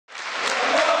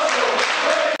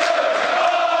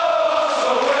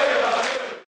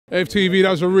AFTV,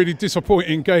 that was a really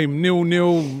disappointing game.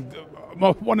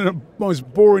 0-0. One of the most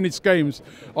boringest games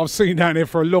I've seen down here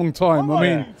for a long time. I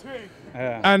mean,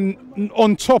 and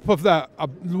on top of that,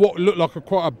 what looked like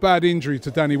quite a bad injury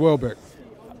to Danny Welbeck.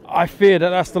 I fear that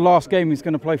that's the last game he's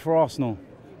going to play for Arsenal.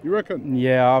 You reckon?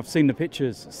 Yeah, I've seen the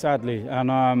pictures, sadly,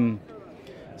 and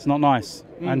it's not nice.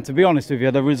 And to be honest with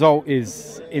you, the result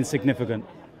is insignificant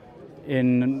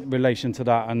in relation to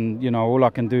that. And, you know, all I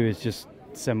can do is just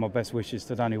send my best wishes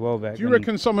to Danny Welbeck. Do you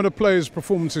reckon some of the players'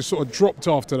 performances sort of dropped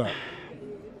after that?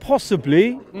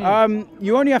 Possibly.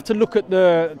 You only have to look at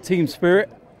the team spirit,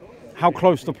 how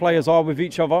close the players are with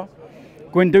each other.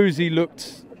 Guendouzi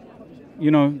looked, you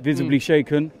know, visibly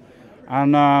shaken.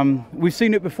 And we've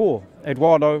seen it before.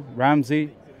 Eduardo,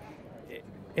 Ramsey,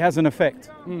 it has an effect.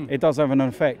 It does have an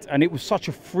effect. And it was such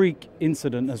a freak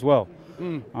incident as well.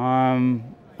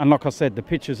 And like I said, the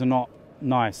pictures are not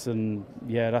nice. And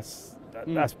yeah,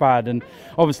 that's bad. And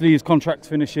obviously his contract's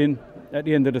finishing at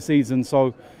the end of the season.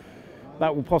 So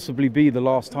that will possibly be the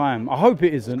last time. I hope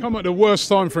it isn't. It's come at the worst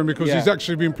time for him because he's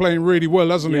actually been playing really well,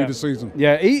 hasn't he, this season?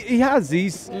 Yeah, he has.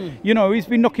 He's, you know, he's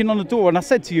been knocking on the door. And I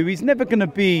said to you, he's never going to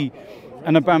be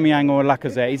an Aubameyang or a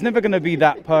Lacazette. He's never going to be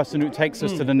that person who takes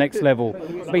us to the next level.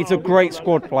 But he's a great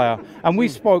squad player. And we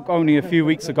spoke only a few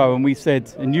weeks ago and we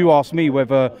said, and you asked me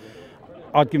whether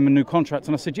I'd give him a new contract,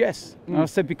 and I said yes. And I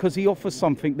said because he offers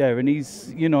something there, and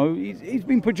he's, you know, he's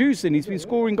been producing, he's been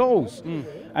scoring goals.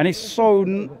 And it's so,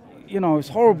 you know, it's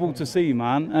horrible to see,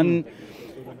 man. And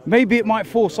maybe it might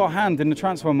force our hand in the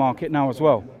transfer market now as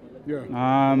well.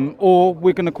 Or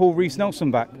we're going to call Reece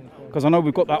Nelson back, because I know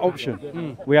we've got that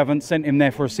option. We haven't sent him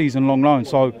there for a season-long loan.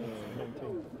 So,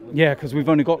 yeah, because we've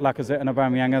only got Lacazette and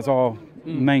Aubameyang as our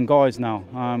main guys now,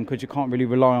 because you can't really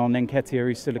rely on Nketiah.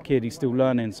 He's still a kid, he's still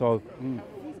learning. So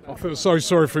I feel so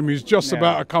sorry for him. He's just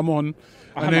about to come on,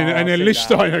 and then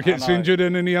Lichtsteiner gets injured,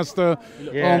 and then he has to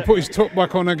put his top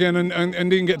back on again,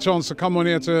 and didn't get a chance to come on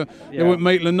here to with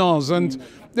Maitland-Niles. And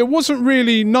there wasn't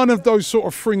really none of those sort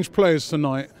of fringe players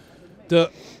tonight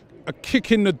that are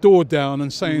kicking the door down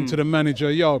and saying to the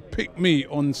manager, "Yo, pick me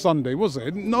on Sunday." Was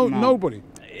there? Nobody.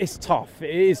 It's tough.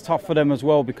 It is tough for them as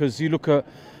well, because you look at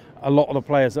a lot of the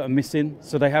players that are missing,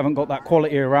 so they haven't got that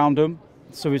quality around them.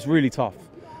 So it's really tough.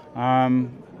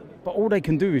 But all they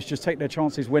can do is just take their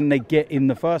chances when they get in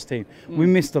the first team. We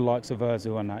missed the likes of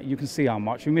Ozil and that. You can see how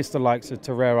much. We missed the likes of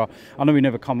Torreira. I know he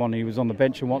never come on, he was on the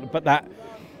bench and what, but that,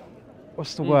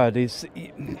 what's the word?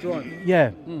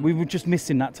 We were just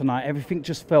missing that tonight. Everything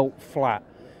just felt flat.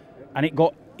 And it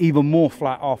got even more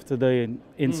flat after the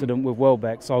incident with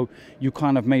Welbeck. So you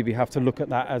kind of maybe have to look at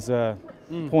that as a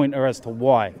pointer as to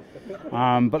why.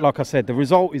 But like I said, the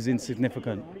result is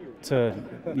insignificant to,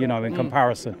 you know, in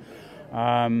comparison.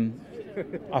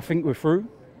 I think we're through.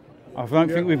 I don't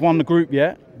think we've won the group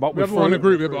yet, but we're through. We haven't won the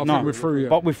group yet, but I think we're through.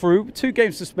 But we're through. 2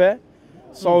 games to spare.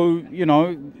 So, you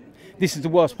know, this is the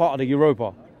worst part of the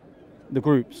Europa, the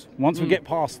groups. Once we get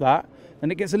past that,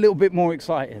 then it gets a little bit more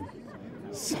exciting.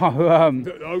 So I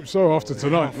hope so after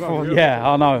tonight. Yeah,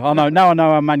 I know. Now I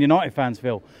know how Man United fans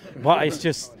feel. But it's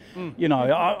just, you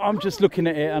know, I'm just looking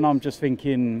at it and I'm just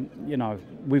thinking, you know,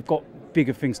 we've got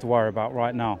bigger things to worry about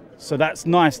right now. So that's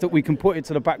nice that we can put it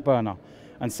to the back burner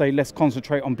and say, let's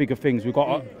concentrate on bigger things. We've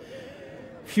got a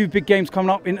few big games coming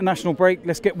up, international break.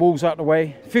 Let's get Wolves out of the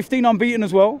way. 15 unbeaten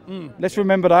as well. Let's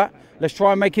remember that. Let's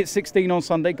try and make it 16 on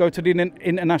Sunday, go to the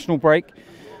international break.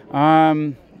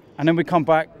 And then we come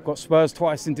back, got Spurs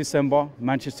twice in December,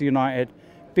 Manchester United.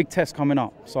 Big test coming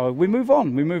up. So we move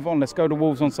on. Let's go to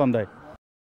Wolves on Sunday.